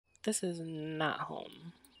This is not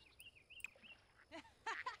home.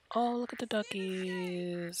 Oh, look at the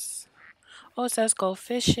duckies. Oh, it says go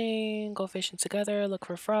fishing. Go fishing together. Look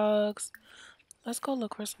for frogs. Let's go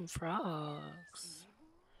look for some frogs.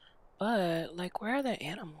 But, like, where are the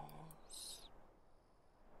animals?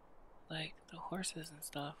 Like, the horses and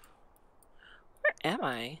stuff. Where am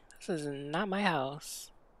I? This is not my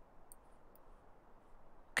house.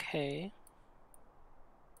 Okay.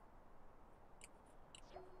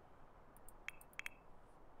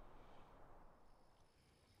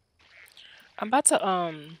 I'm about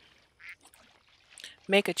to,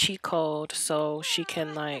 make a cheat code so she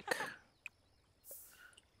can, like,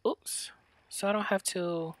 oops. So I don't have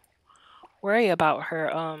to worry about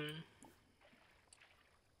her,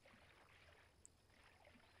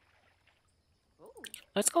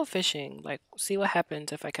 let's go fishing. Like, see what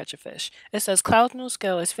happens if I catch a fish. It says Cloud's new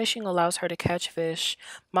skill is fishing allows her to catch fish,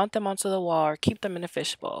 mount them onto the wall, or keep them in a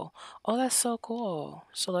fish bowl. Oh, that's so cool.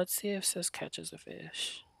 So let's see if Sis catches a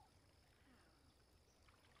fish.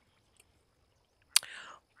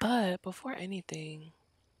 But before anything,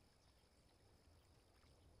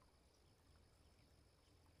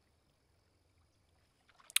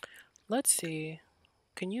 let's see.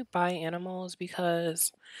 Can you buy animals?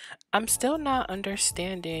 Because I'm still not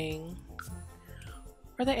understanding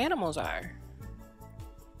where the animals are.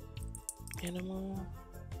 Animal.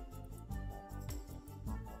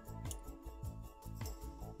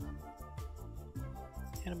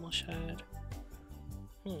 Animal shed.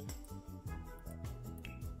 Hmm.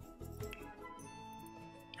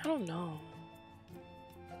 I don't know.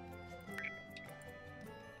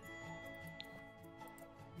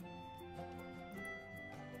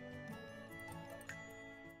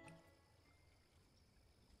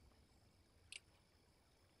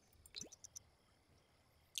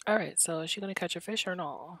 Alright, so is she gonna catch a fish or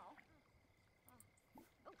no?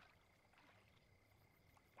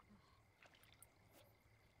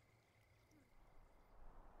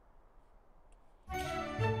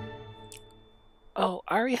 Oh,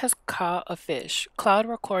 Ari has caught a fish. Cloud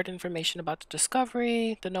record information about the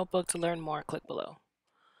discovery. The notebook to learn more. Click below.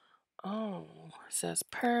 Oh, it says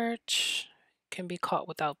perch can be caught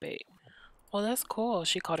without bait. Oh, that's cool.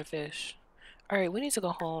 She caught a fish. All right, we need to go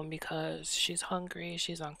home because she's hungry.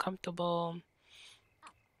 She's uncomfortable.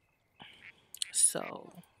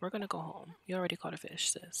 So we're gonna go home. You already caught a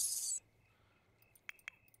fish, sis.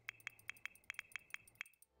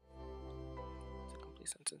 Complete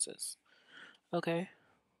sentences. Okay.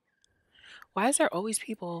 Why is there always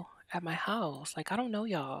people at my house? Like I don't know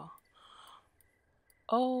y'all.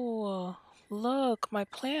 Oh, look, my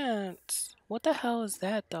plants. What the hell is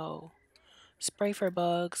that though? Spray for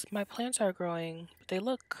bugs. My plants are growing, but they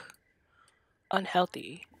look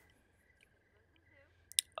unhealthy.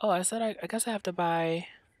 Oh, I said I guess I have to buy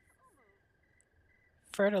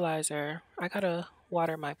fertilizer. I gotta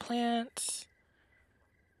water my plants.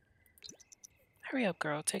 Hurry up,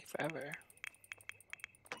 girl. Take forever.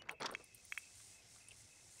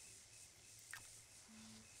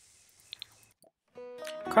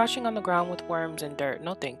 Crouching on the ground with worms and dirt.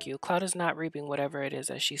 No, thank you. Cloud is not reaping whatever it is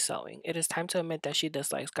that she's sowing. It is time to admit that she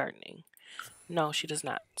dislikes gardening. No, she does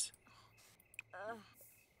not.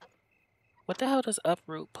 What the hell does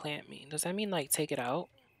uproot plant mean? Does that mean like take it out?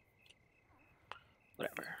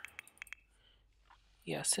 Whatever.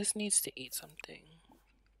 Yeah, sis needs to eat something.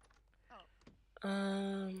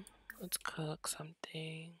 Let's cook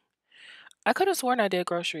something. I could have sworn I did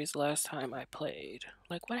groceries last time I played.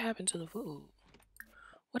 Like, what happened to the food?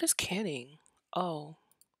 What is canning? Oh,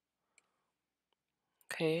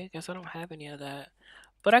 okay. I guess I don't have any of that.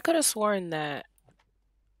 But I could have sworn that.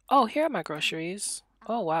 Oh, here are my groceries.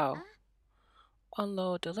 Oh, wow.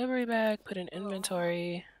 Unload delivery bag, put in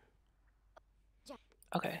inventory.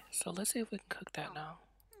 Okay, so let's see if we can cook that now.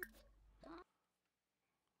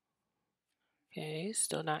 Okay,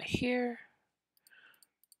 still not here.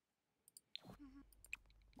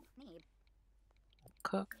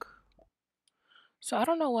 Cook. So I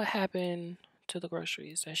don't know what happened to the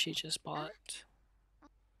groceries that she just bought.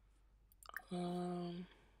 Um,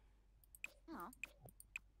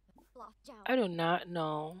 I do not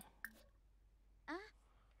know.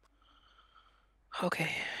 Okay,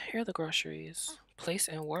 here are the groceries. Place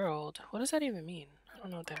and world. What does that even mean? I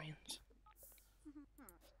don't know what that means.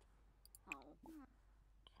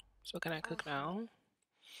 So can I cook now?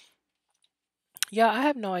 Yeah, I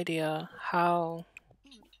have no idea how.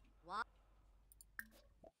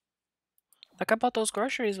 Like I bought those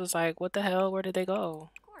groceries was like, what the hell? Where did they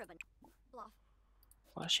go?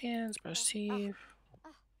 Wash hands, brush teeth.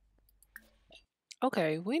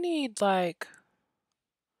 Okay, we need like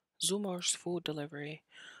Zoomer's food delivery.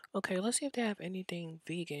 Okay, let's see if they have anything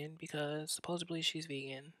vegan because supposedly she's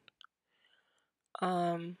vegan.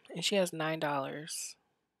 And she has $9.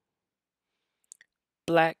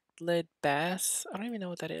 Black lid bass. I don't even know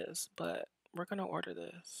what that is, but we're gonna order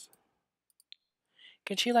this.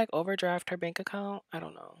 Can she like overdraft her bank account? I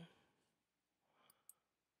don't know.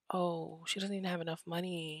 Oh, she doesn't even have enough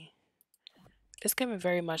money. It's given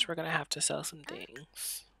very much we're gonna have to sell some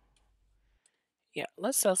things. Yeah,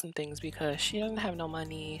 let's sell some things because she doesn't have no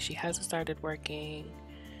money. She hasn't started working.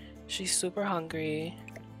 She's super hungry.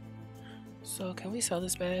 So can we sell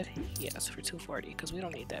this bed? Yes, for 240 because we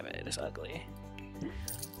don't need that bed. It's ugly.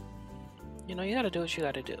 You know, you gotta do what you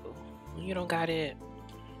gotta do. When you don't got it,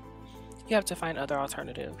 you have to find other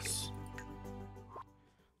alternatives.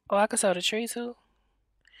 Oh, I could sell the tree too?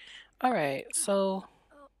 Alright, so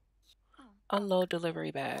unload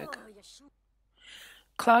delivery bag.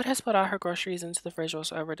 Cloud has put all her groceries into the fridge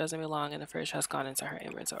whatsoever doesn't belong and the fridge has gone into her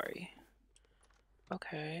inventory.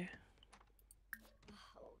 Okay.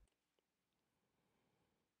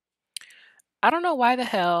 I don't know why the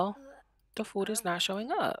hell the food is not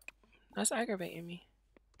showing up. That's aggravating me.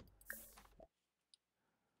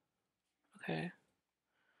 Okay.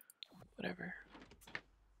 Whatever.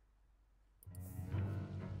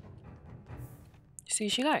 See,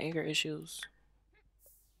 she got anger issues.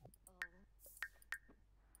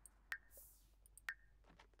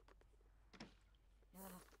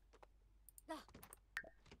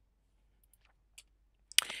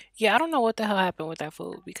 Yeah, I don't know what the hell happened with that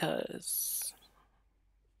food because,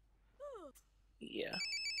 yeah.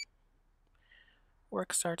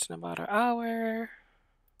 Work starts in about an hour.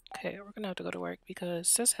 Okay, we're gonna have to go to work because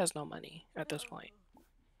sis has no money at this point.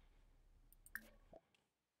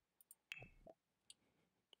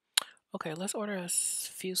 Okay, let's order a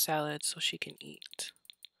few salads so she can eat.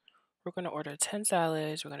 We're gonna order 10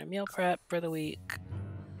 salads. We're gonna meal prep for the week.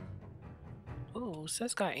 Ooh,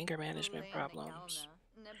 sis got anger management problems.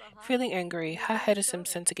 Feeling angry. Hot-headed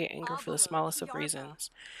Sims tend to get angry for the smallest of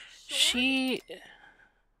reasons. She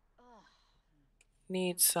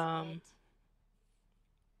needs some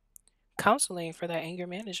counseling for that anger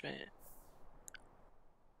management.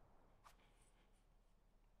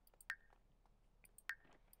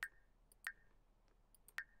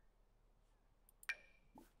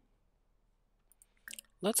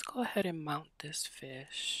 Let's go ahead and mount this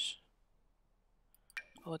fish.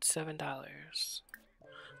 Oh, it's $7.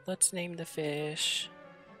 Let's name the fish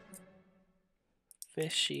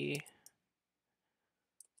Fishy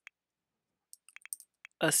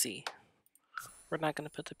Ussy. We're not gonna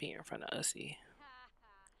put the P in front of Ussy.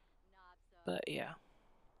 But yeah.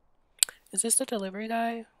 Is this the delivery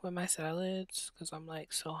guy with my salads? Because I'm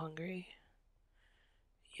like so hungry.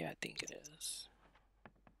 Yeah, I think it is.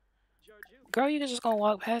 Girl, you just gonna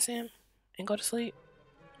walk past him and go to sleep?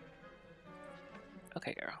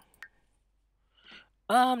 Okay, girl.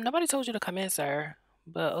 Nobody told you to come in, sir.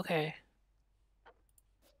 But okay.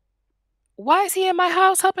 Why is he in my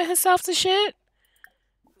house helping himself to shit?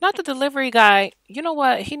 Not the delivery guy. You know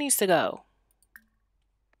what? He needs to go.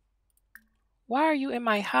 Why are you in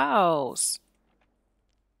my house?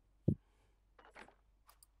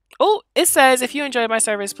 Oh, it says if you enjoyed my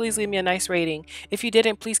service, please leave me a nice rating. If you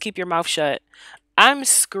didn't, please keep your mouth shut. I'm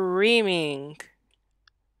screaming.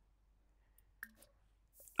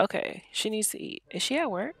 Okay, she needs to eat. Is she at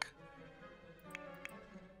work?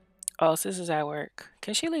 Oh, sis is at work.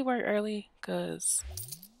 Can she leave work early? Cause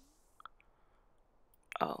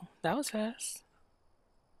oh, that was fast.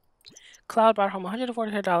 Cloud brought home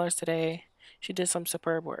 $144 today. She did some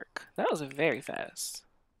superb work. That was very fast.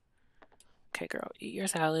 Okay, girl, eat your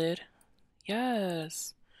salad.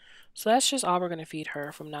 Yes. So that's just all we're gonna feed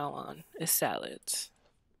her from now on is salads.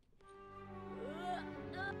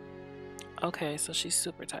 Okay, so she's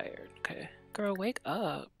super tired. Okay. Girl, wake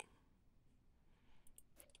up.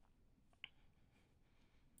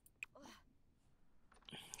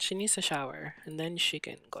 She needs a shower and then she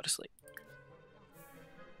can go to sleep.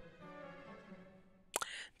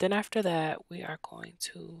 Then after that, we are going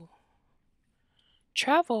to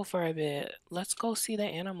travel for a bit. Let's go see the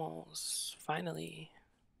animals, finally.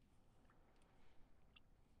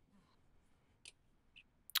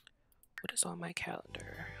 What is on my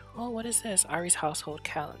calendar? Oh, what is this? Ari's household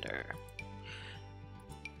calendar.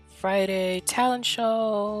 Friday, talent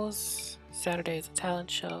shows. Saturday is a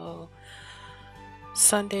talent show.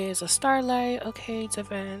 Sunday is a Starlight Arcades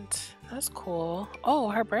event. That's cool. Oh,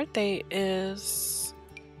 her birthday is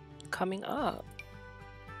coming up.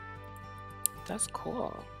 That's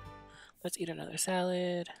cool. Let's eat another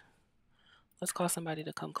salad. Let's call somebody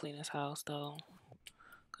to come clean his house, though.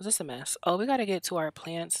 This a mess. Oh, we gotta get to our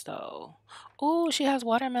plants though. Oh, she has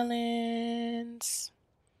watermelons.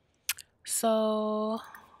 So,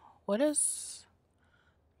 what does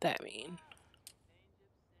that mean?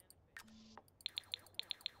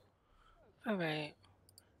 All right.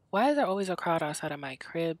 Why is there always a crowd outside of my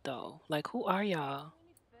crib though? Like, who are y'all?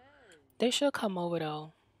 They should come over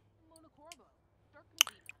though.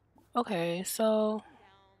 Okay, so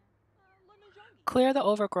clear the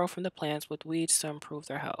overgrowth from the plants with weeds to improve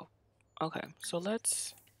their health. Okay, so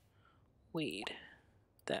let's weed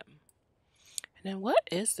them. And then what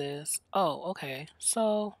is this? Oh, okay.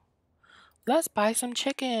 So let's buy some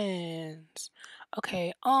chickens.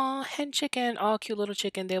 Okay, hen chicken, cute little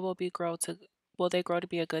chicken. They will will they grow to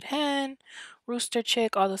be a good hen? Rooster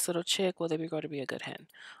chick, this little chick, will they be grow to be a good hen?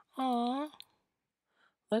 Aw,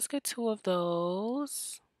 let's get 2 of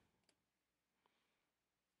those.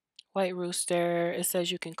 White rooster, it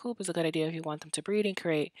says you can coop is a good idea if you want them to breed and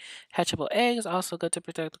create hatchable eggs. Also good to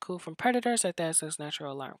protect the coop from predators like that as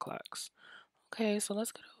natural alarm clocks. Okay, so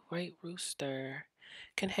let's get a white rooster.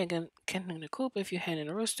 Can hang in the coop if you hen and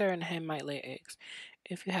a rooster, and the hen might lay eggs.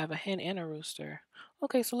 If you have a hen and a rooster.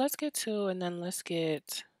 Okay, so let's get 2, and then let's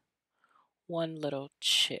get 1 little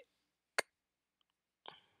chick.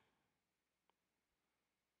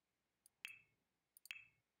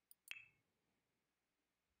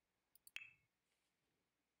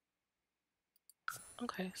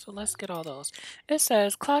 Okay, so let's get all those. It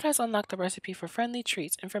says, Cloud has unlocked the recipe for friendly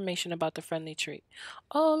treats. Information about the friendly treat.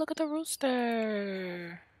 Oh, look at the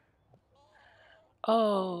rooster.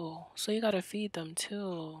 Oh, so you gotta feed them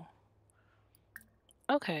too.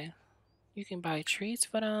 Okay, you can buy treats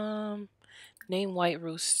for them. Name White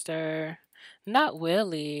Rooster. Not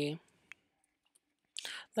Willie.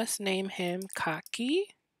 Let's name him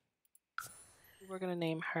Cocky. We're gonna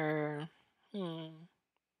name her,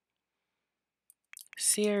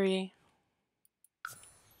 Siri.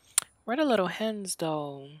 Where the little hens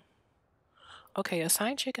though? Okay,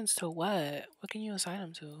 assign chickens to what? What can you assign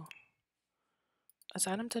them to?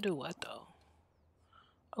 Assign them to do what though?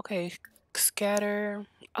 Okay, scatter.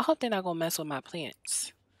 I hope they're not gonna mess with my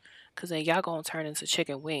plants. Cause then y'all gonna turn into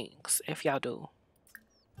chicken wings if y'all do.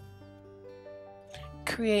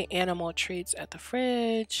 Create animal treats at the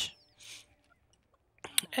fridge.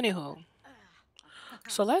 Anywho.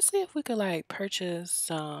 So let's see if we could like purchase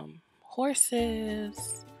some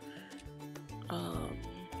horses.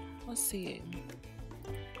 Let's see.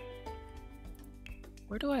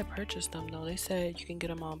 Where do I purchase them though? They said you can get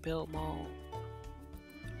them on build mode.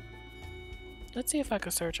 Let's see if I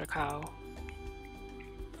can search a cow.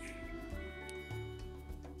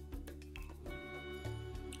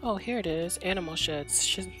 Oh, here it is. Animal sheds.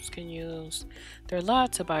 Sheds can use their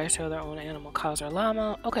lot to buy or sell their own animal, cows or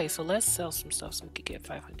llama. Okay, so let's sell some stuff so we could get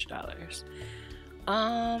 $500.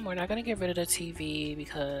 We're not gonna get rid of the TV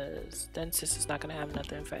because then sis is not gonna have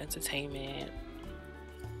nothing for entertainment.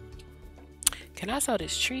 Can I sell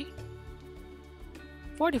this tree?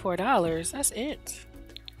 $44. That's it.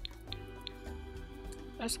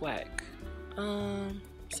 That's whack.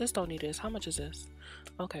 Sis don't need this. How much is this?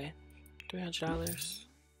 Okay, $300.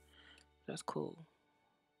 That's cool.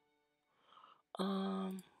 We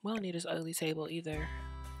don't need this ugly table either.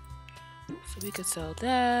 So we could sell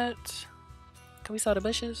that. Can we sell the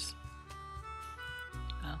bushes?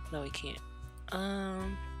 Oh, no, we can't.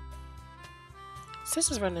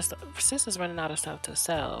 Sis is running out of stuff to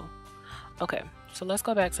sell. Okay, so let's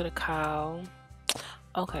go back to the cow.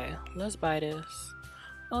 Okay, let's buy this.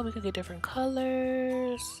 Oh, we could get different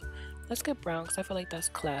colors. Let's get brown because I feel like that's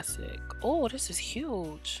classic. Oh, this is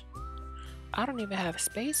huge. I don't even have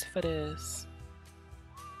space for this.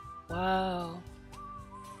 Wow.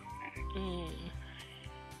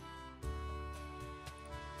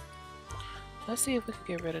 Let's see if we can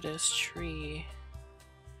get rid of this tree.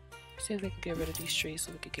 See if we can get rid of these trees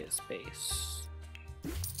so we can get space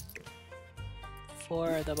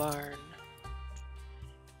for the barn.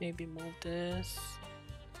 Maybe move this.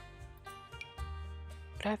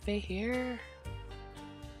 Would that fit here?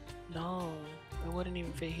 No, it wouldn't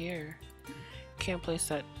even fit here. Can't place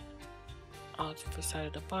that on the side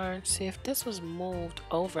of the barn. See, if this was moved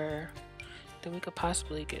over, then we could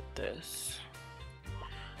possibly get this.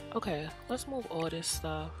 Okay, let's move all this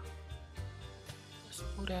stuff. Let's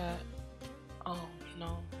move that. Oh,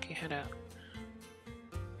 no, can't have that.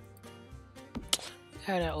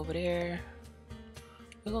 Have that over there.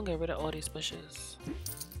 We're gonna get rid of all these bushes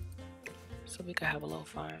so we can have a little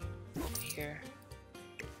farm over here.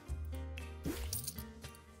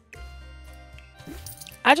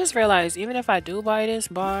 I just realized even if I do buy this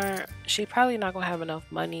barn, she probably not gonna have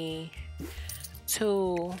enough money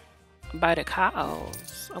to buy the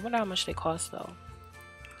cows. I wonder how much they cost though.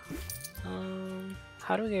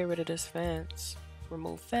 How do we get rid of this fence?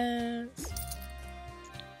 Remove fence.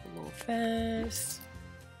 Remove fence.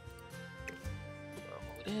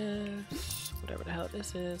 Remove this. Whatever the hell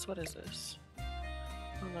this is. What is this? I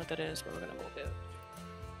don't know what that is, but we're gonna move it.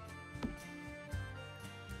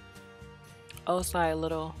 Oh, it's like a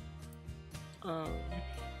little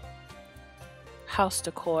house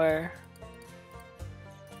decor.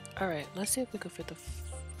 Alright, let's see if we can fit the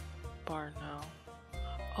barn now.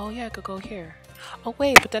 Oh yeah, I could go here. Oh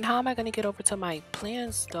wait, but then how am I gonna get over to my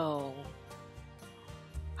plants though?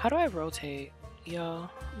 How do I rotate? Yo,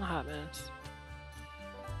 I'm a hot mess.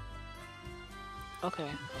 Okay,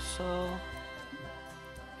 so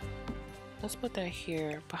let's put that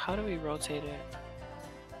here, but how do we rotate it?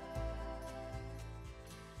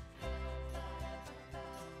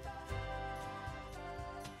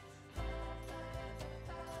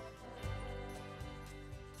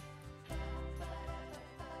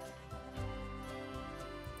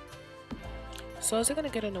 So is it gonna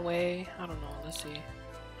get in the way? I don't know, let's see.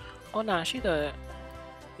 Oh nah, she good.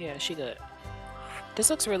 Yeah, she good. This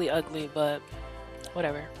looks really ugly, but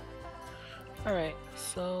whatever. Alright,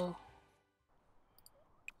 so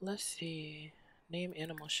let's see. Name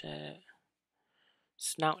animal shed.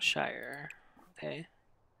 Snoutshire. Okay.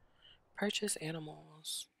 Purchase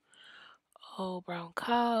animals. Oh, brown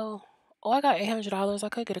cow. Oh, I got $800. I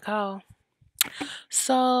could get a cow.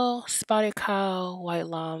 So, spotted cow, white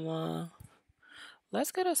llama.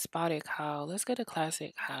 Let's get a spotted cow. Let's get a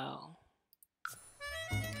classic cow.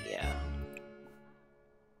 Yeah.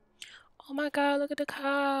 Oh my god, look at the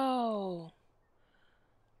cow.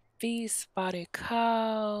 The spotted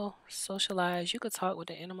cow. Socialize. You could talk with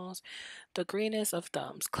the animals. The greenest of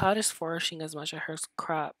thumbs. Cloud is flourishing as much as her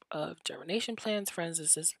crop of germination plants. Friends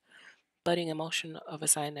is this budding emotion of a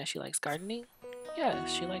sign that she likes gardening. Yeah,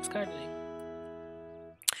 she likes gardening.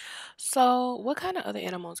 So, what kind of other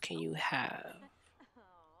animals can you have?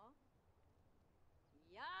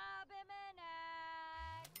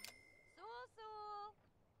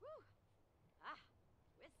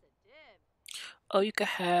 Oh, you could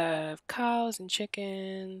have cows and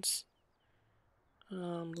chickens,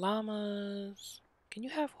 llamas. Can you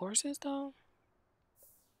have horses though?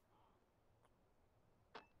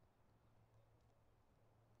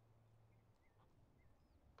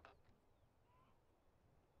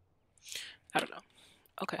 I don't know.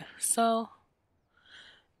 Okay, so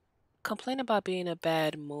complain about being in a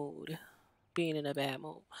bad mood. Being in a bad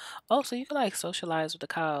mood. Oh, so you can like socialize with the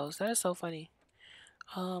cows. That is so funny.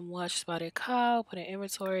 Watch spotted cow, put in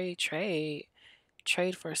inventory, trade.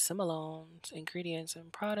 Trade for similons, ingredients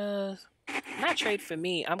and products. Not trade for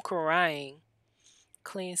me. I'm crying.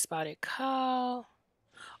 Clean spotted cow.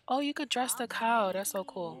 Oh, you could dress the cow. That's so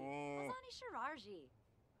cool.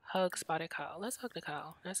 Hug spotted cow. Let's hug the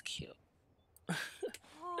cow. That's cute.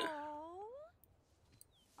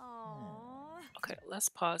 Okay, let's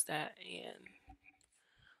pause that and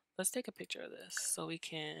let's take a picture of this so we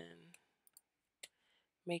can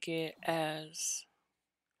make it as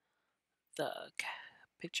the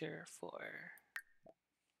picture for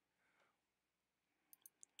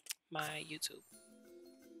my YouTube.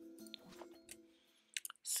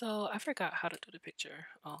 So I forgot how to do the picture.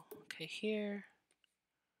 Oh, okay, here.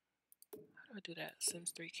 How do I do that?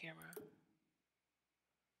 Sims 3 camera.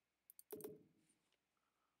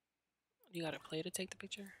 You gotta play to take the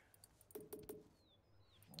picture?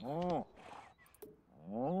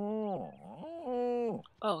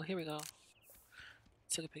 Oh, here we go.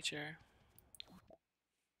 Took a picture.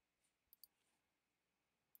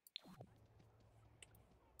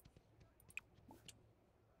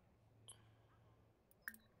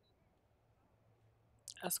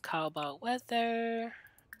 Ask cow about weather.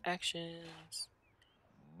 Actions.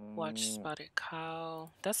 Watch spotted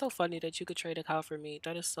cow. That's so funny that you could trade a cow for me.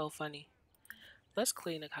 That is so funny. Let's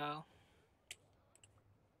clean the cow.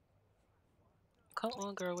 Come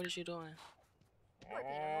on, girl. What is you doing?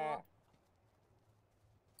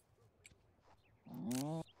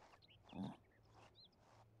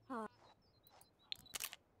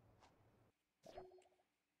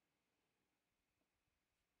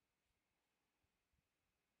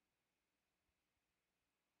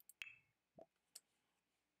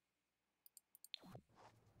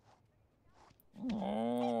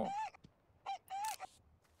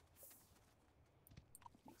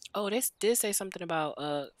 Oh, this did say something about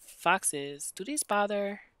foxes. Do these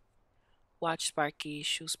bother? Watch Sparky,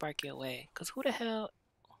 shoo Sparky away. Cause who the hell?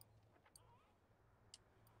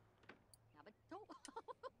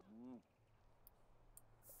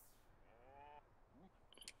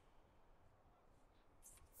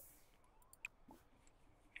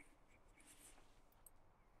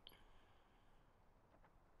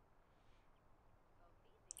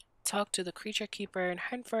 Talk to the creature keeper in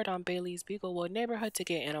Henford on Bailey's Beaglewood neighborhood to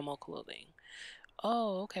get animal clothing.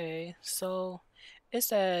 Oh, okay. So it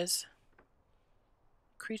says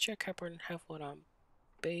creature keeper in Henford on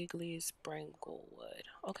Bailey's Branglewood.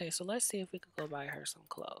 Okay, so let's see if we could go buy her some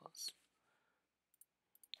clothes.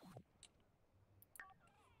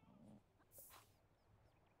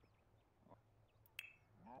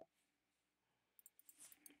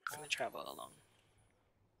 I'm gonna travel alone.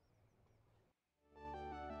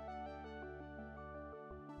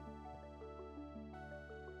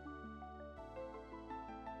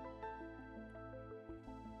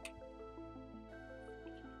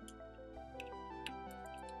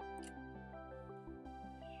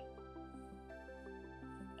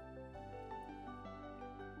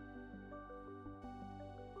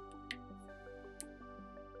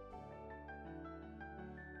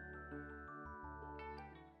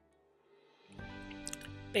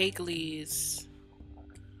 Bagley's.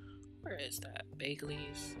 Where is that?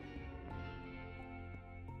 Bagley's.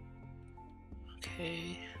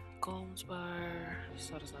 Okay. Gomes Bar.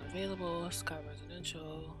 Soda's not available. Scott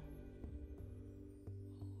Residential.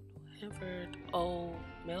 Hanford. Oh,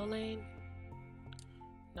 Mill Lane?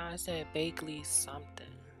 No, I said Bagley something.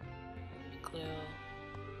 McClill.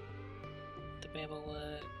 The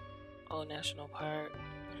Bamblewood. Old National Park.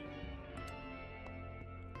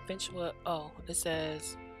 Finchwood. Oh, it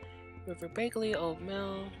says River Bagley, Old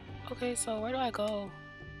Mill. Okay, so where do I go?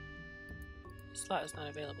 Slot is not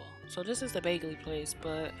available. So this is the Bagley place,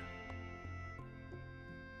 but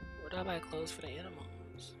where do I buy clothes for the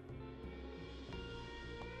animals?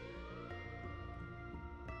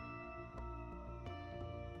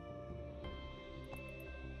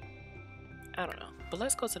 I don't know. But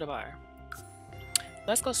let's go to the bar.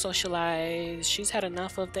 Let's go socialize. She's had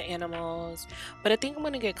enough of the animals. But I think I'm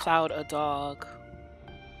gonna get Cloud a dog.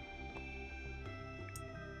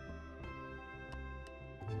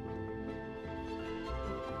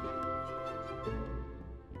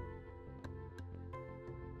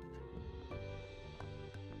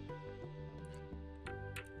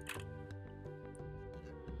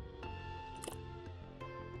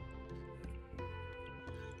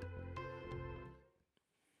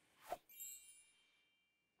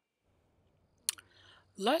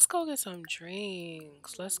 Let's go get some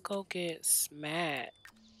drinks. Let's go get smacked.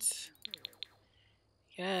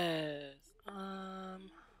 Yes.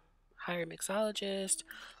 Hire mixologist.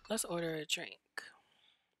 Let's order a drink.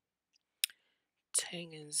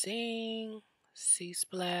 Tang and Zing. Sea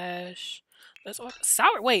Splash. Let's order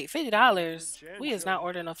sour. Wait, $50. We is not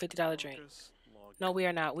ordering a $50 drink. No, we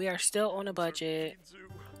are not. We are still on a budget.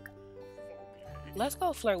 Let's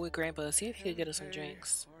go flirt with Grandpa. See if he could get us some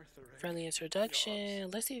drinks. Friendly introduction.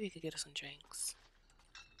 Let's see if he could get us some drinks.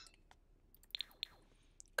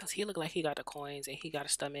 Cause he looked like he got the coins and he got a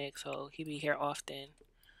stomach, so he be here often.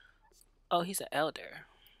 Oh, he's an elder.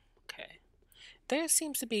 Okay. There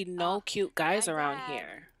seems to be no cute guys around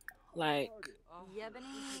here. Like,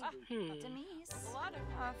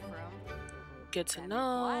 Get to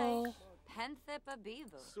know.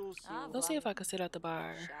 Let's see if I can sit at the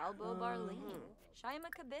bar.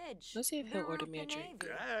 Let's see if he'll order me a drink.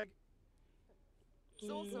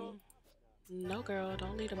 No, girl,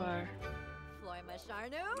 don't leave the bar.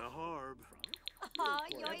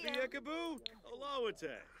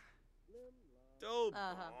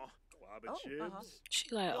 She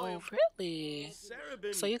like, oh, really?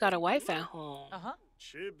 So you got a wife at home?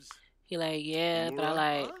 He like, yeah, but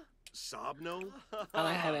I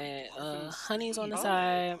like having honeys on the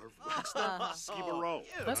side.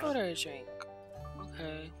 Let's order a drink.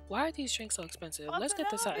 Okay. Why are these drinks so expensive? Let's get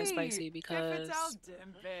this hot and spicy because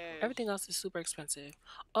everything else is super expensive.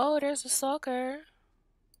 Oh, there's a stalker.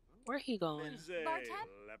 Where he going?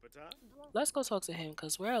 Let's go talk to him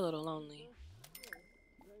because we're a little lonely.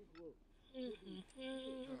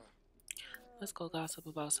 Let's go gossip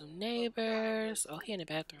about some neighbors. Oh, he in the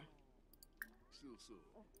bathroom.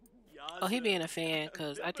 Oh, he being a fan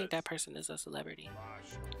because I think that person is a celebrity.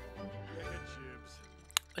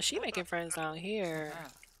 But she making friends down here.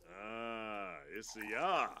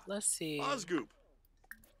 Let's see.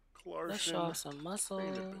 Let's show off some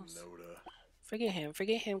muscles. Forget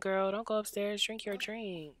him, girl. Don't go upstairs. Drink your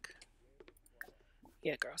drink.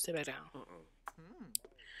 Yeah, girl, sit back down.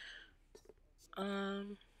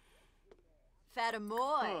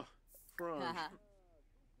 Fatamoy.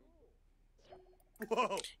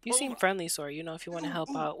 You seem friendly, Sora. You know, if you want to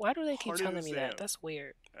help out. Why do they keep telling me that? That's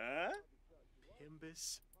weird.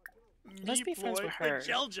 Let's be friends with her.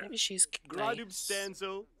 Maybe she's nice.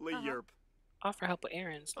 Offer help with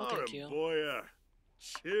errands. No, thank you.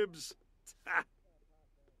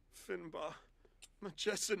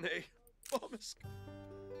 Machesine. Bomisk.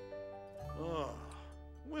 Ah.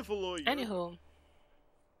 Wiffalo yer. Anywho,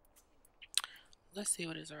 let's see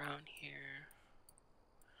what is around here.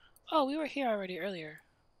 Oh, we were here already earlier.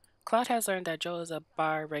 Claude has learned that Joe is a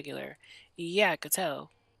bar regular. Yeah, I could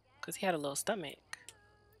tell. Because he had a little stomach.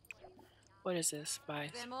 What is this?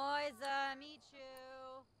 Buy. Vemoiza, meet you.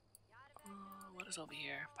 What is over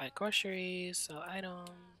here? Buy groceries, sell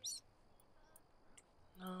items.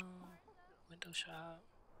 No. Window shop.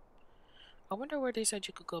 I wonder where they said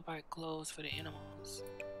you could go buy clothes for the animals.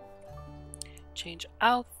 Change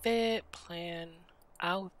outfit. Plan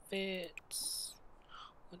outfits.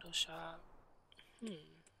 Window shop.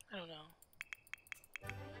 I don't know.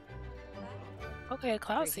 Okay,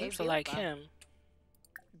 Cloud seems to like him.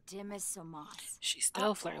 Dimisomas. She's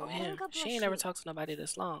still flirting with him. She ain't never talked to nobody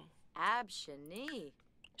this long. Abshani.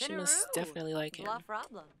 She must definitely like him.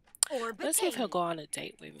 Problem. Let's see if he'll go on a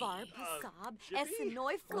date with me. Varpasab,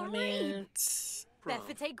 Essenoi Florib. Romance.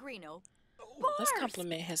 Befete Grino. Let's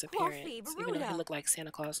compliment his appearance, even though he looked like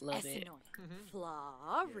Santa Claus a little bit.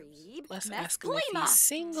 Florib. Let's ask him if he's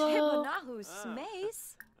single. Tibonahu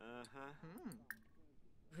Smace.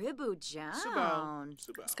 Ribu Jown.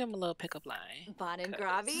 Let's give him a little pickup line. Bonin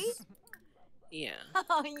Gravi. Yeah.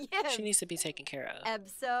 Oh, yeah. She needs to be taken care of.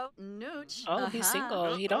 Ebso Nooch. Oh, he's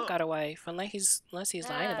single. He don't got a wife, unless he's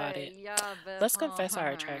lying about it. Let's confess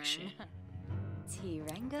our attraction.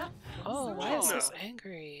 Tirenga. Oh, why is this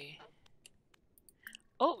angry?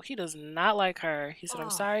 Oh, he does not like her. He said, I'm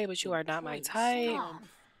sorry, but you are not my type.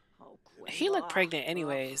 He looked pregnant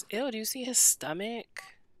anyways. Ew, do you see his stomach?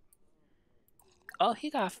 Oh,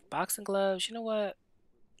 he got boxing gloves. You know what?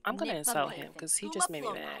 I'm gonna insult him because he just made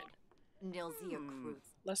me mad. Nilzia Cruz.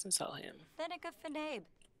 Let's insult him. Fenica Fenabe.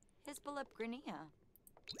 Hisbalip Grania.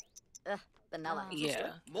 Vanilla.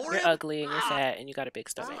 Yeah. You're ugly and you're fat and you got a big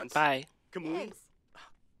stomach. Bye.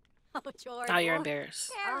 Oh, George. Now you're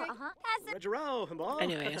embarrassed.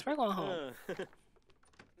 Anyways, we're going home.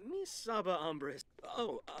 Me saba hombres.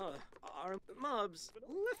 Oh, our mobs.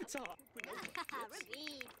 Lifita.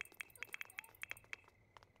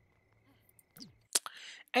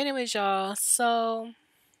 Anyways, y'all, so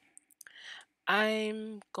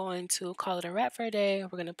I'm going to call it a wrap for a day. We're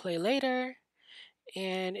going to play later.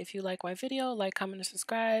 And if you like my video, like, comment, and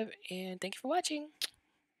subscribe. And thank you for watching.